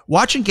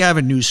 watching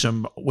Gavin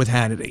Newsom with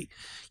Hannity,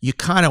 you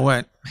kind of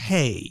went,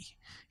 hey,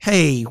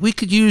 we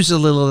could use a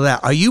little of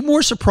that. Are you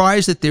more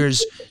surprised that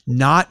there's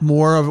not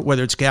more of it,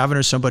 whether it's Gavin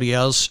or somebody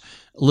else,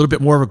 a little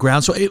bit more of a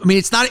groundswell? I mean,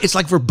 it's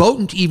like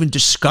verboten to even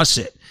discuss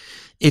it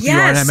if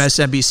you're on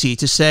MSNBC,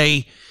 to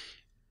say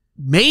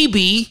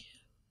maybe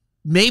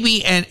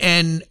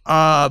and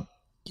our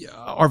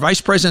vice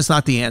president's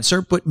not the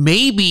answer, but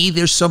maybe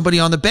there's somebody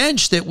on the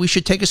bench that we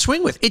should take a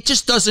swing with. It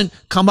just doesn't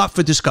come up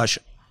for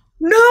discussion.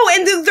 No,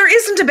 and there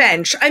isn't a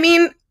bench. I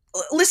mean,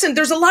 listen,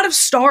 there's a lot of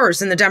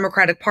stars in the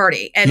Democratic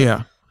Party,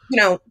 and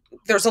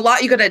there's a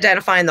lot you could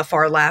identify in the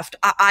far left.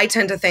 I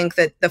tend to think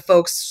that the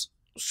folks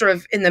sort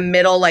of in the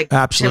middle, like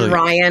Absolutely. Tim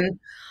Ryan,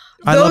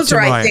 those are,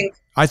 Ryan.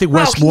 I think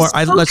Wes Moore.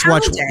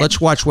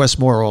 Let's watch Wes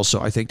Moore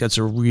also. I think that's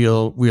a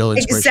real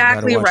inspiration.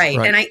 Exactly right.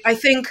 And I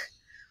think,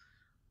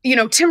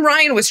 Tim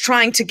Ryan was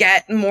trying to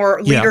get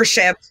more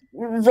leadership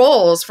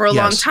roles for a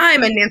long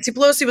time, and Nancy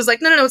Pelosi was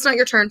like, no, it's not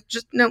your turn.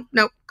 Just no,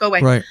 go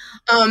away. Right.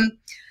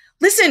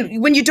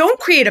 Listen, when you don't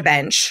create a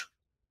bench,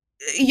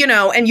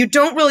 and you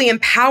don't really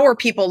empower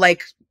people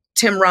like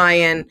Tim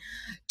Ryan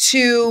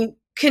to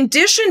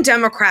condition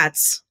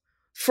Democrats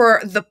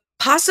for the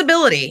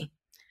possibility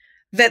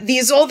that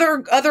these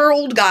other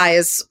old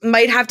guys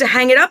might have to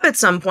hang it up at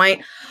some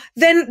point,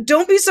 then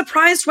don't be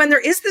surprised when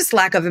there is this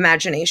lack of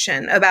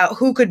imagination about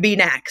who could be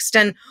next.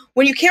 And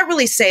when you can't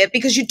really say it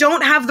because you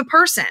don't have the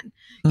person,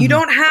 you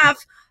don't have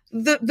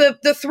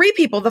the three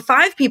people, the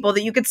five people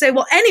that you could say,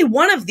 well, any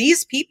one of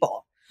these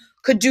people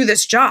could do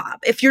this job.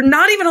 If you're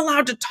not even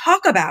allowed to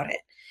talk about it,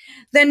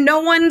 then no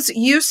one's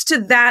used to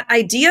that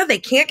idea. They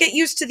can't get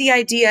used to the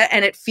idea.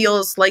 And it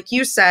feels, like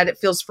you said, it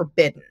feels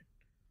forbidden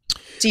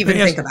to even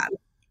think about it.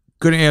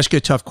 Going to ask you a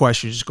tough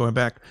question, just going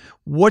back.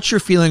 What's your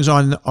feelings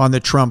on the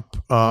Trump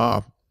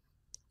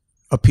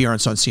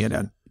appearance on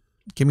CNN?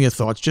 Give me your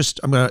thoughts. Just,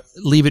 I'm going to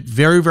leave it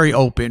very, very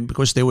open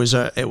because there was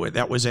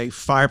that was a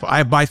fire. I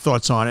have my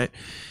thoughts on it.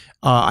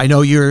 I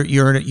know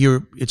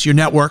it's your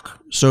network,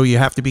 so you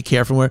have to be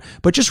careful.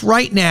 But just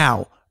right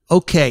now,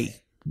 okay,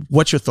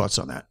 what's your thoughts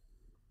on that?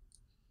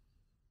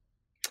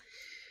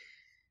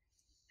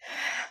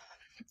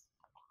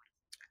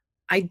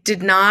 I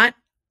did not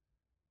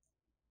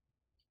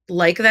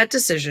like that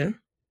decision.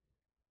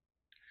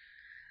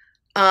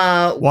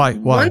 Why?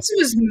 Once it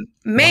was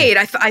made,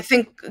 I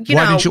think,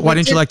 why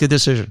didn't you like the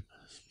decision?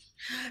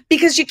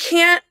 Because you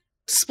can't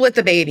split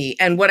the baby.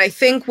 And what I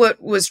think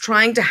what was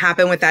trying to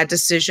happen with that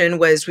decision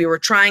was we were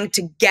trying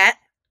to get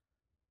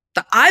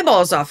the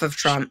eyeballs off of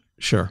Trump.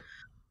 Sure.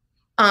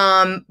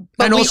 But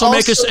and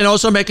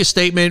also make a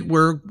statement.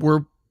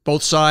 We're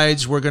both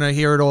sides. We're going to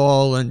hear it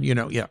all. And,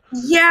 yeah.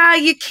 Yeah,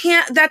 you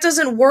can't. That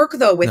doesn't work,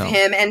 though, with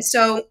him. And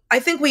so I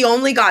think we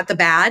only got the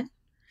bad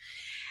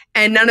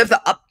and none of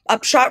the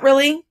upshot,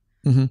 really,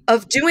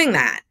 of doing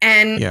that.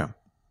 And,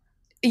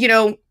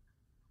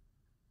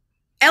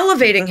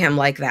 elevating him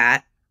like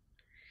that,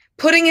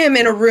 putting him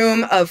in a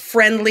room of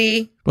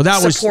friendly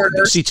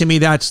supporters. To me,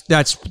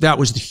 that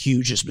was the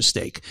hugest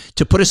mistake.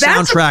 To put a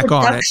soundtrack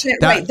on it.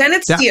 Right. Then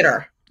it's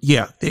theater.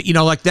 Yeah.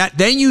 Like that.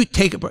 Then you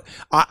take it.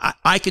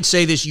 I could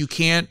say this. You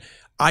can't.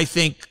 I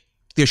think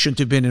there shouldn't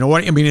have been an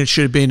audience. I mean, it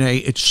should have been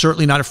it's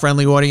certainly not a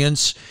friendly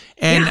audience.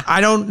 And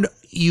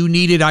you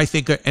needed, I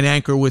think, an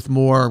anchor with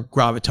more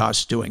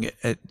gravitas doing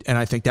it. And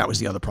I think that was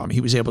the other problem. He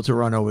was able to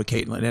run over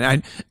Caitlyn.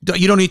 And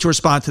you don't need to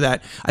respond to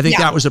that. I think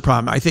that was the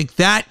problem. I think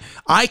that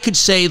I could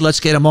say, let's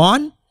get him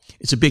on.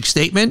 It's a big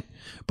statement,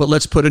 but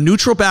let's put a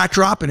neutral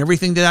backdrop and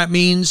everything that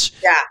means.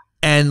 Yeah.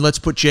 And let's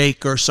put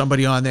Jake or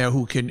somebody on there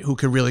who can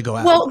really go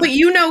out. Well, but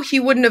he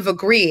wouldn't have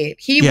agreed.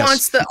 He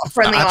wants the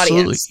friendly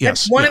audience.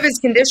 Yes. That's one of his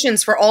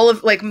conditions for all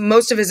of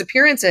most of his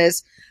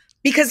appearances,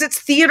 because it's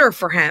theater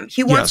for him.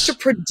 He wants to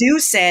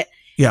produce it.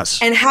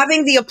 Yes. And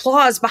having the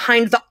applause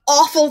behind the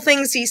awful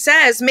things he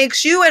says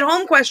makes you at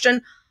home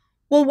question,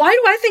 well, why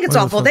do I think it's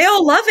awful? They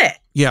all love it.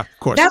 Yeah, of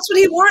course. That's what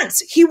he wants.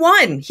 He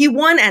won. He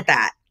won at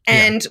that.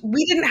 And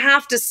we didn't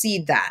have to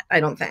cede that, I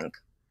don't think.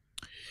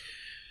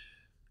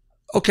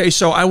 Okay,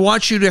 so I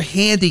want you to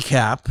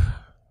handicap.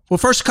 Well,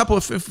 first,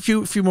 a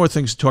few more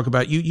things to talk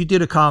about. You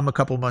did a column a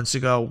couple months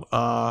ago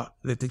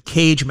that the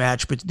cage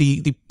match, but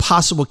the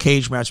possible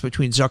cage match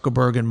between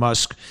Zuckerberg and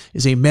Musk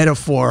is a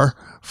metaphor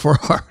for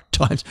our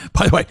times.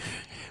 By the way,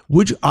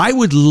 I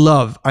would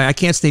love. I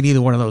can't stand either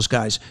one of those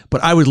guys,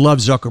 but I would love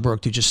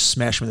Zuckerberg to just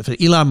smash him in the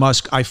face. Elon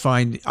Musk,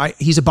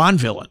 he's a Bond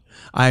villain.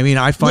 I mean,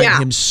 I find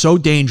him so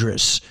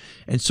dangerous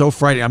and so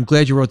frightening. I'm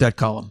glad you wrote that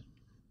column.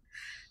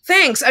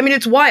 Thanks. I mean,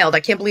 it's wild. I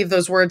can't believe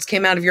those words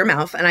came out of your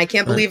mouth. And I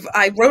can't believe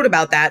I wrote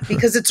about that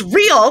because it's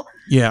real.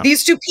 Yeah.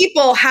 These two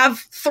people have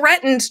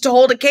threatened to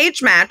hold a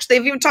cage match.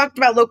 They've even talked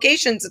about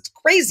locations. It's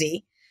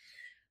crazy.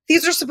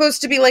 These are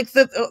supposed to be like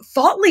the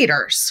thought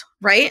leaders,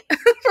 right?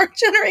 For a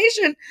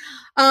generation.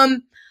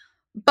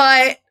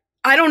 But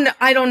I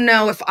don't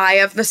know if I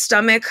have the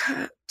stomach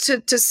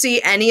to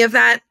see any of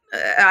that.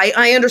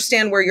 I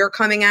understand where you're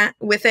coming at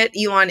with it.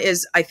 Elon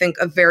is, I think,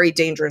 a very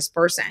dangerous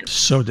person.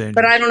 So dangerous.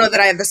 But I don't know that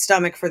I have the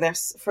stomach for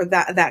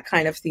that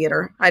kind of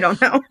theater. I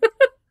don't know.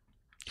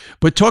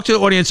 But talk to the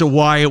audience of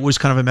why it was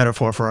kind of a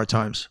metaphor for our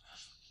times.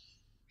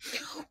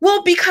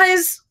 Well,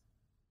 because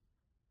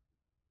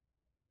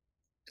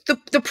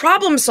the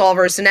problem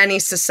solvers in any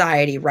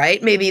society,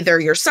 right? Maybe they're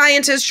your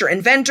scientists, your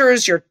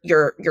inventors, your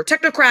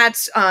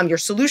technocrats, your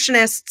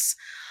solutionists.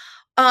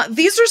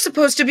 These are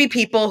supposed to be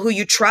people who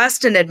you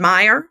trust and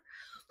admire,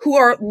 who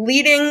are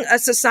leading a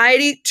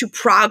society to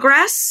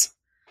progress.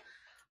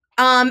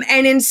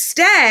 And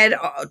instead,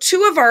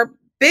 two of our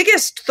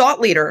biggest thought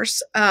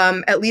leaders,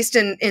 at least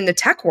in the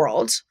tech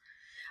world,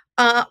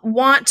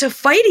 want to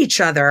fight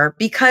each other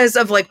because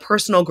of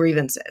personal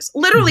grievances,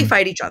 literally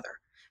fight each other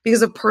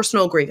because of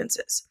personal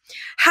grievances.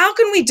 How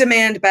can we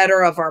demand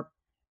better of our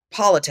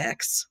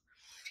politics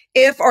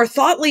if our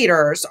thought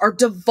leaders are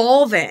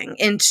devolving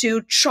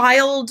into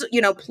child,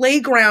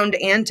 playground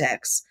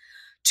antics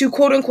to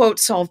quote unquote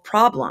solve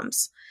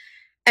problems,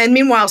 and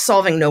meanwhile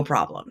solving no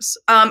problems?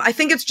 I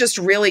think it's just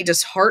really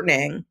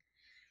disheartening,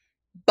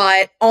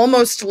 but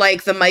almost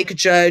like the Mike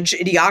Judge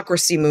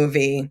Idiocracy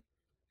movie,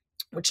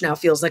 which now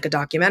feels like a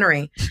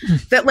documentary,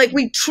 that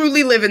we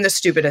truly live in the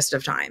stupidest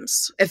of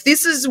times. If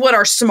this is what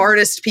our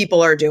smartest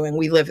people are doing,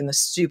 we live in the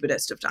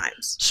stupidest of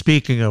times.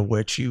 Speaking of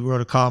which, you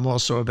wrote a column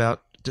also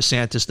about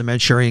DeSantis, the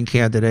Manchurian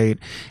candidate.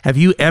 Have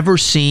you ever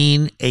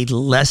seen a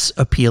less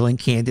appealing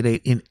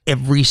candidate in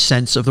every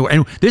sense of the word?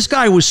 And this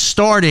guy was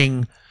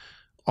starting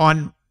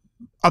on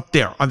up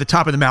there on the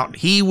top of the mountain.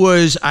 He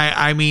was,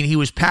 I mean, he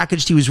was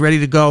packaged. He was ready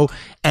to go,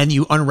 and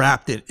you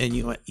unwrapped it, and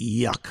you went,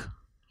 yuck.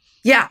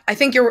 Yeah, I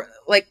think you're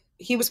like,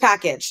 he was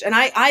packaged. And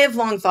I have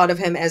long thought of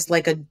him as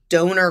like a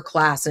donor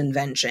class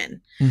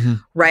invention,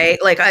 right?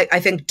 Like, I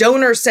think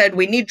donors said,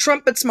 we need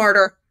Trump, but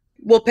smarter.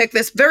 We'll pick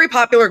this very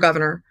popular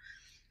governor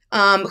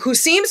who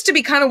seems to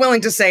be kind of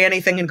willing to say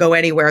anything and go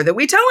anywhere that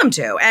we tell him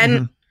to.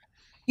 And,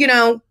 you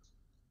know,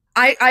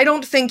 I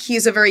don't think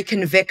he's a very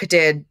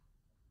convicted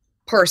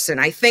person.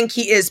 I think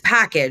he is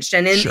packaged,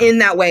 and in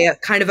that way, a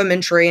kind of a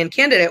Manchurian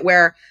candidate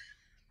where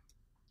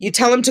you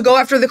tell him to go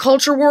after the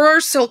culture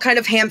wars, he'll kind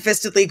of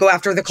ham-fistedly go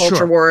after the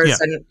culture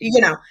wars, and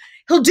you know,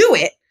 he'll do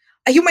it.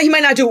 He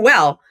might not do it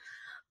well,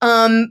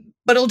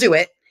 but he'll do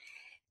it.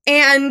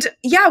 And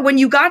yeah, when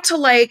you got to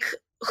like,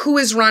 who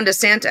is Ron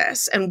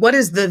DeSantis and what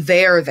is the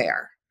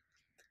there?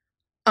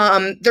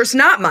 There's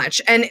not much,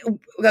 and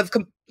of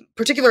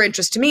particular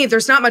interest to me,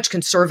 there's not much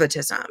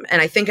conservatism.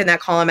 And I think in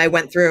that column, I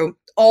went through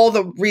all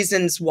the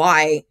reasons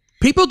why.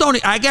 People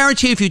don't, I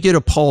guarantee if you did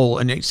a poll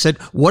and it said,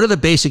 what are the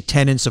basic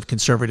tenets of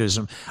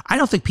conservatism? I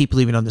don't think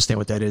people even understand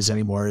what that is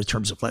anymore in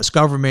terms of less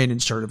government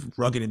and sort of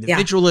rugged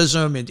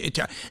individualism and,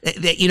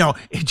 you know,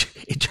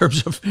 in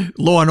terms of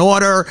law and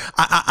order.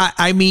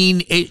 I mean,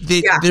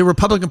 the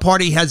Republican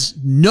Party has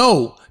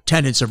no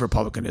tenets of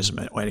republicanism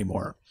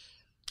anymore,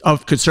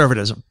 of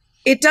conservatism.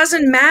 It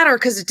doesn't matter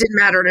because it didn't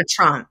matter to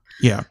Trump.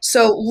 Yeah.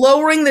 So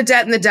lowering the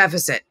debt and the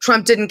deficit,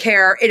 Trump didn't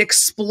care. It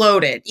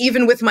exploded.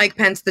 Even with Mike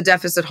Pence, the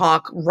deficit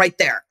hawk right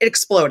there, it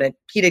exploded.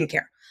 He didn't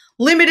care.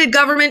 Limited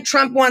government,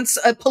 Trump wants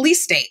a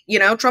police state. You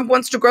know, Trump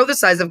wants to grow the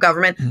size of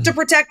government to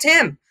protect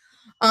him.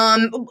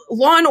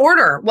 Law and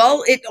order.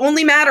 Well, it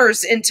only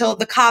matters until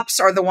the cops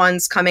are the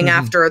ones coming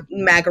after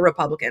MAGA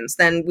Republicans.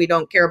 Then we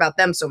don't care about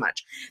them so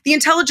much. The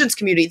intelligence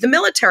community, the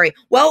military.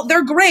 Well,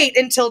 they're great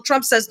until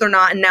Trump says they're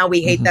not, and now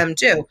we hate them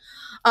too.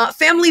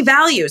 Family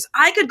values.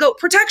 I could go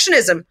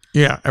protectionism.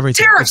 Yeah,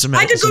 everything. Tariffs.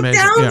 I could go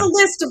down the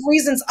list of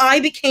reasons I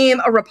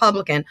became a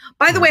Republican.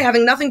 By the way,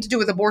 having nothing to do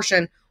with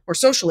abortion or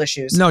social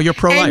issues. No, you're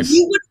pro-life.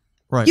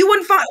 And you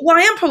wouldn't find, well,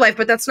 I am pro-life,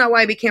 but that's not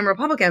why I became a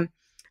Republican.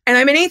 And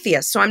I'm an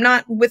atheist, so I'm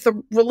not with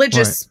the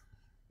religious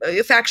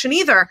faction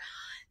either.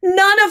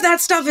 None of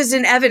that stuff is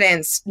in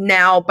evidence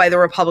now by the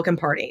Republican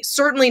Party.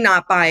 Certainly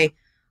not by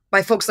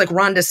folks like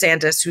Ron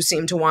DeSantis, who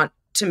seem to want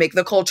to make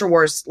the culture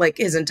wars like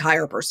his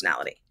entire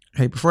personality.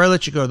 Hey, before I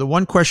let you go, the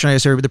one question I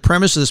ask everybody, the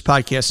premise of this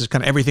podcast is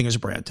kind of everything is a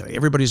brand today.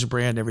 Everybody's a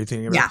brand,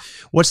 everything. Yeah.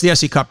 What's the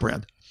SE Cupp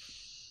brand?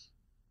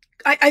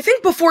 I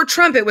think before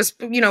Trump, it was,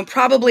 you know,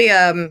 probably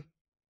a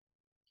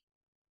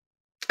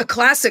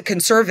classic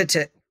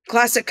conservatism.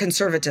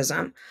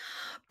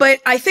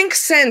 But I think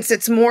since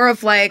it's more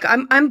of like,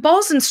 I'm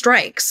balls and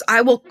strikes.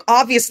 I will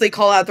obviously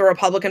call out the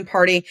Republican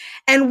Party.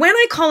 And when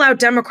I call out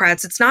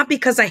Democrats, it's not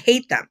because I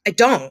hate them. I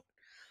don't.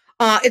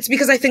 It's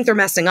because I think they're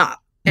messing up.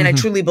 And I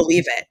truly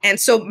believe it. And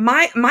so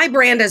my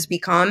brand has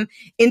become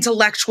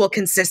intellectual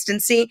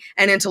consistency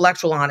and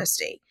intellectual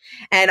honesty.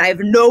 And I have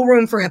no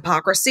room for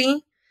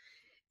hypocrisy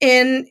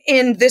in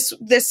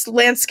this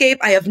landscape.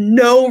 I have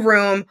no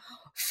room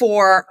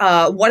for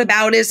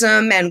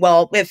whataboutism and,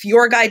 well, if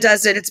your guy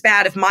does it, it's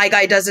bad. If my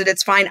guy does it,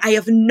 it's fine. I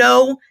have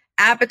no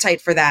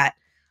appetite for that.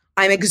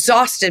 I'm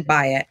exhausted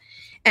by it.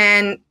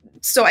 And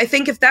so I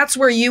think if that's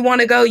where you want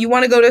to go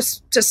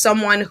to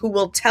someone who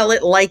will tell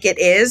it like it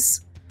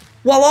is,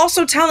 while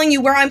also telling you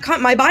where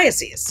my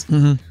biases.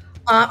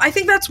 I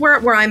think that's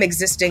where I'm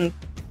existing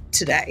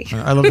today.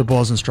 I love the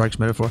balls and strikes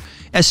metaphor.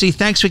 SC,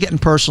 thanks for getting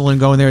personal and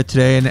going there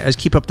today. And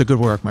keep up the good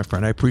work, my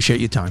friend. I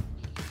appreciate your time.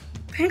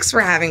 Thanks for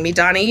having me,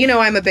 Donnie. You know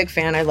I'm a big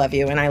fan. I love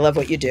you, and I love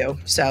what you do.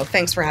 So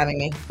thanks for having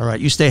me. All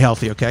right. You stay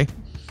healthy, okay?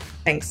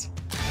 Thanks.